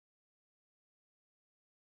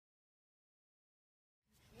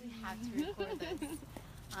had to record this.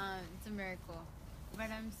 It's a miracle. But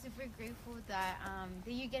I'm super grateful that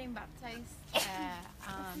you're getting baptized.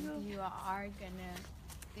 You are gonna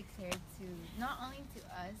declare to not only to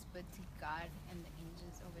us but to God and the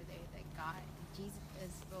angels over there that God, Jesus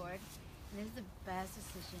is Lord. And this is the best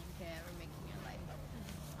decision you can ever make in your life.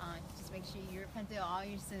 Just make sure you repent of all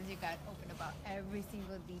your sins. You got open about every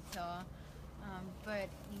single detail. But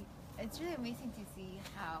it's really amazing to see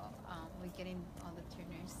how we're getting all the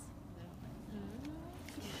tuners.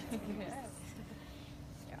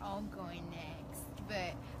 They're all going next.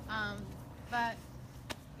 But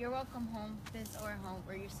you're welcome home. This is our home.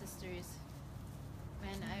 We're your sisters.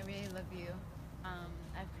 Man, I really love you. I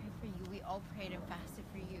pray for you. We all prayed and fasted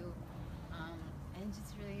for you. And it's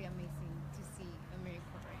just really amazing to see a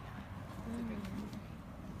miracle right now. Super cool.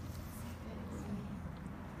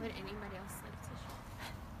 Would anybody else like to share?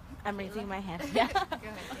 I'm raising my hand. Go ahead,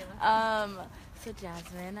 Kayla. So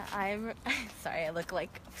Jasmine, I'm sorry, I look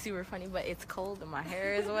like super funny, but it's cold and my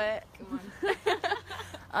hair is wet. Come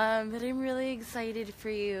on. But I'm really excited for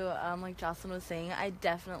you. Like Jocelyn was saying, I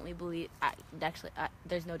definitely believe,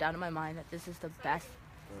 there's no doubt in my mind that this is the best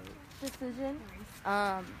decision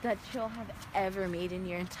that you'll have ever made in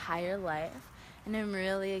your entire life. And I'm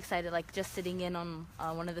really excited, like just sitting in on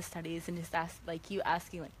one of the studies and just asking, like,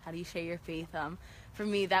 how do you share your faith? For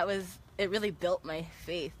me, it really built my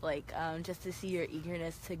faith, like just to see your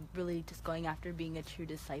eagerness to really just going after being a true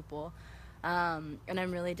disciple. And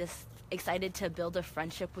I'm really just excited to build a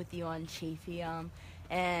friendship with you on Chafee,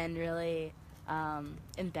 and really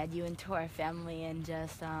embed you into our family and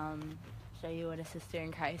just show you what a sister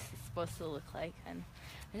in Christ is supposed to look like. And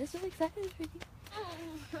I'm just really excited for you.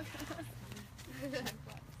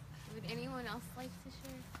 Would anyone else like to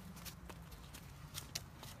share?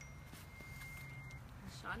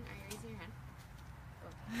 Sean, are you raising your hand?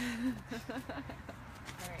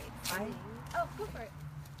 Okay. All right. Oh, go for it.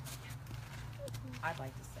 I'd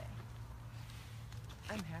like to say,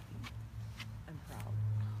 I'm happy. I'm proud.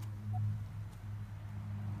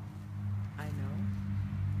 I know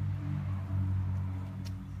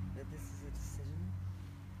that this is a decision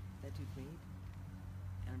that you've made,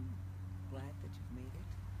 and I'm glad that you've made it,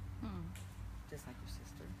 just like your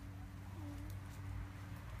sister.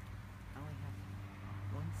 I only have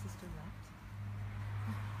one sister left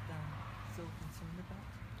that I'm so concerned about,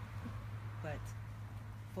 but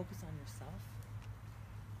focus on yourself.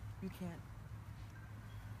 You can't.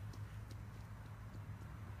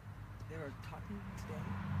 They were talking today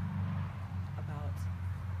about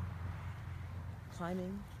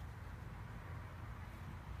climbing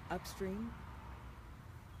upstream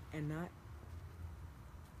and not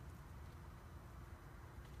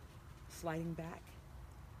sliding back.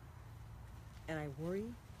 And I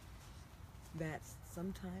worry that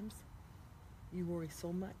sometimes you worry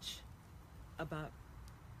so much about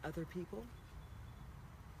other people,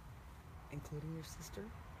 including your sister,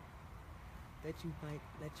 that you might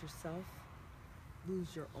let yourself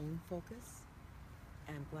lose your own focus.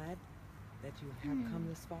 And I'm glad that you have come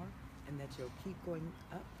this far and that you'll keep going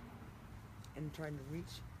up and trying to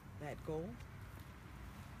reach that goal.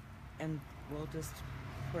 And we'll just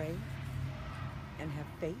pray and have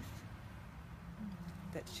faith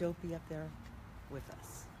that she'll be up there with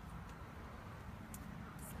us.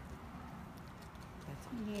 That's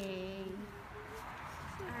all. Yay.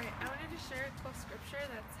 Alright, I wanted to share a cool scripture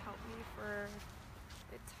that's helped me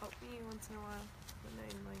once in a while when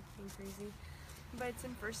I'm like being crazy. But it's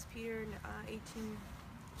in 1 Peter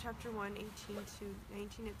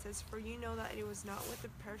 18:18-19. It says, "For you know that it was not with the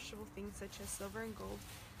perishable things such as silver and gold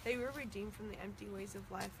that you were redeemed from the empty ways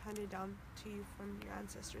of life handed down to you from your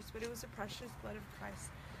ancestors, but it was the precious blood of Christ,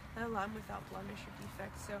 a lamb without blemish or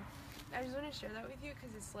defect." So I just want to share that with you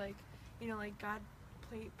because it's like, you know, like God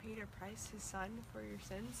paid a price, his son, for your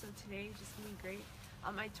sins. So today is just gonna be great.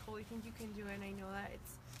 I totally think you can do it, and I know that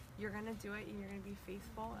you're gonna do it and you're gonna be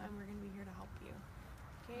faithful, and we're gonna be here to help you.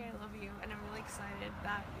 Okay, I love you, and I'm really excited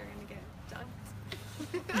that you're gonna get dunked.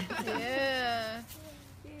 Yeah.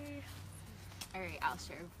 Yay. All right, I'll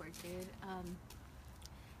share before Jude.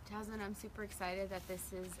 Jasmine, I'm super excited that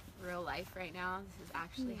this is real life right now. This is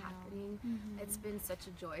actually happening. It's been such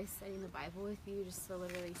a joy studying the Bible with you, just to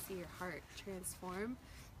literally see your heart transform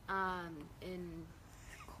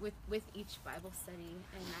with each Bible study.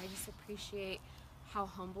 And I just appreciate how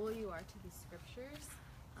humble you are to these scriptures.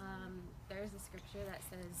 There's a scripture that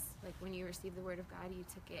says, like, when you receive the word of God, you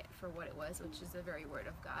took it for what it was, which is the very word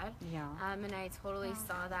of God. Yeah. And I totally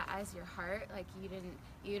saw that as your heart. Like, you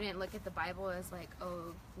didn't look at the Bible as like,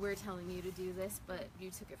 oh, we're telling you to do this, but you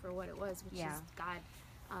took it for what it was, which is God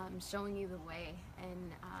showing you the way.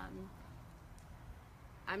 And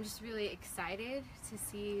I'm just really excited to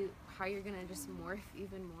see how you're going to just morph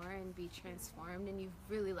even more and be transformed. And you've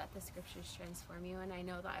really let the scriptures transform you. And I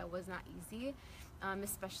know that it was not easy,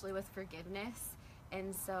 especially with forgiveness.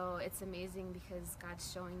 And so it's amazing because God's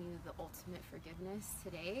showing you the ultimate forgiveness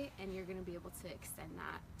today, and you're going to be able to extend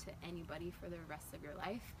that to anybody for the rest of your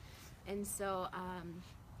life. And so I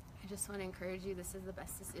just want to encourage you, this is the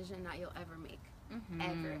best decision that you'll ever make.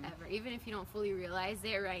 Ever. Even if you don't fully realize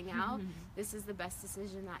it right now, this is the best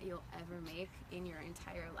decision that you'll ever make in your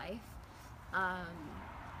entire life.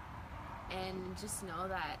 And just know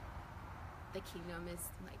that the kingdom is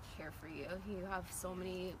like here for you. You have so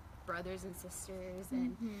many brothers and sisters,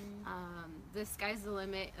 and the sky's the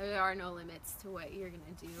limit. There are no limits to what you're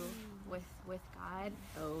gonna do with God.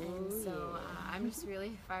 And so I'm just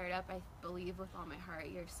really fired up. I believe with all my heart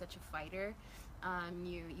you're such a fighter.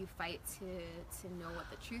 You fight to know what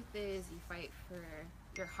the truth is. You fight for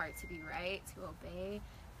your heart to be right, to obey,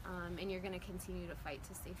 and you're going to continue to fight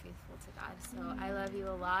to stay faithful to God. So I love you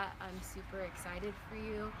a lot. I'm super excited for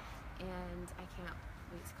you, and I can't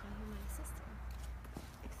wait to call you my sister.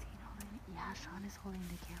 Yeah, Sean is holding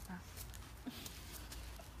the camera.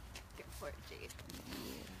 Get for it, Jade.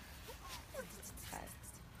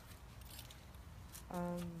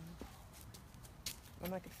 I'm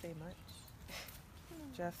not gonna say much.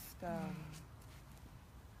 Just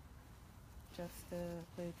to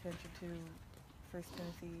pay attention to 1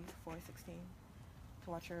 Timothy 4:16, to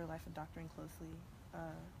watch your life and doctrine closely,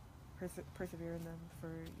 persevere in them, for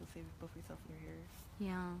you'll save both yourself and your hearers.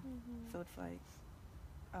 Yeah. So it's like,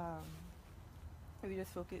 if you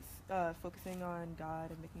just focusing on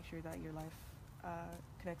God and making sure that your life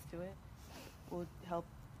connects to it, will help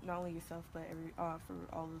not only yourself but for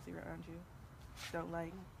all those around you. Don't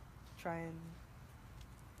like try and.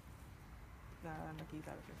 Nah, I'm not gonna use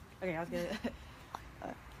that with you. Okay, I was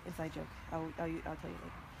gonna inside joke. I'll tell you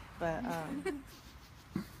later. But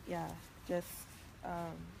yeah, just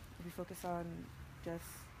if you focus on just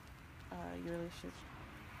your relationship,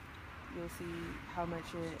 you'll see how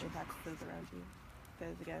much it impacts those around you.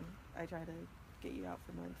 Because again, I tried to get you out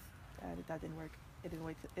for months, and that didn't work. It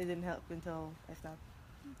didn't help until I stopped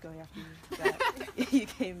going after you. That you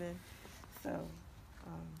came in. So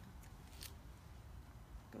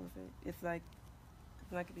go with it. It's not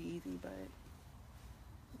gonna be easy, but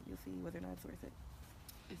you'll see whether or not it's worth it.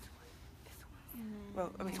 It's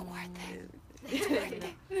well, I mean, it's worth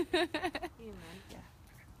it. Amen. Yeah.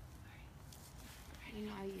 You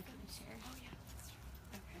know you can share.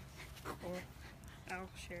 Okay. Well, I'll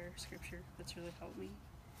share scripture that's really helped me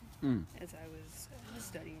as I was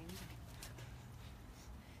studying.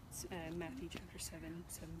 It's Matthew chapter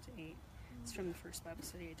 7:7-8. It's from the first Bible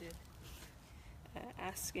study I did.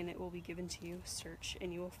 Ask and it will be given to you. Search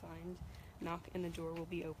and you will find. Knock and the door will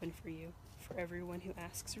be open for you. For everyone who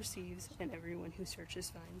asks receives, and everyone who searches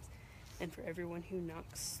finds. And for everyone who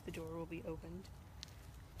knocks, the door will be opened.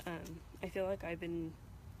 I feel like I've been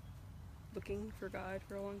looking for God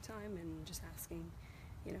for a long time and just asking,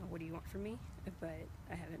 what do you want from me? But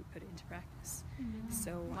I haven't put it into practice.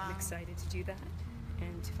 So I'm excited to do that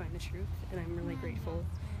and to find the truth. And I'm really grateful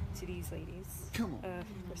to these ladies,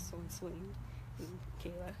 Crystal and Celine, and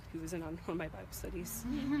Kayla, who was in on one of my Bible studies,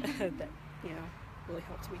 that, really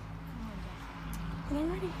helped me. And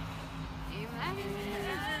I'm ready. Amen.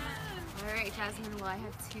 All right, Jazmine, well, I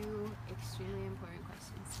have two extremely important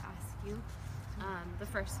questions to ask you. The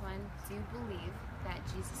first one, do you believe that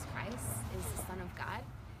Jesus Christ is the Son of God,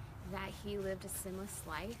 that he lived a sinless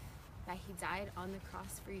life, that he died on the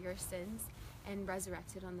cross for your sins, and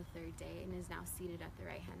resurrected on the third day, and is now seated at the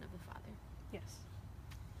right hand of the Father? Yes.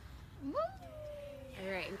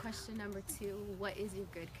 All right, and question number two, what is your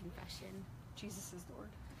good confession? Jesus is Lord.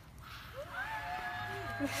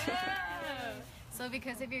 So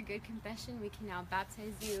because of your good confession, we can now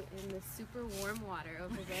baptize you in the super warm water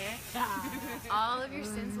over there. All of your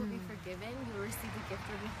sins will be forgiven. You will receive the gift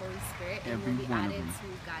of the Holy Spirit, and will be added to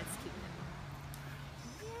God's kingdom.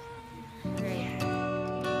 Great.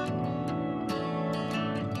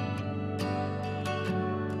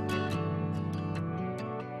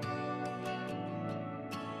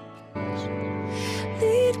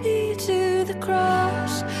 Lead me to the cross.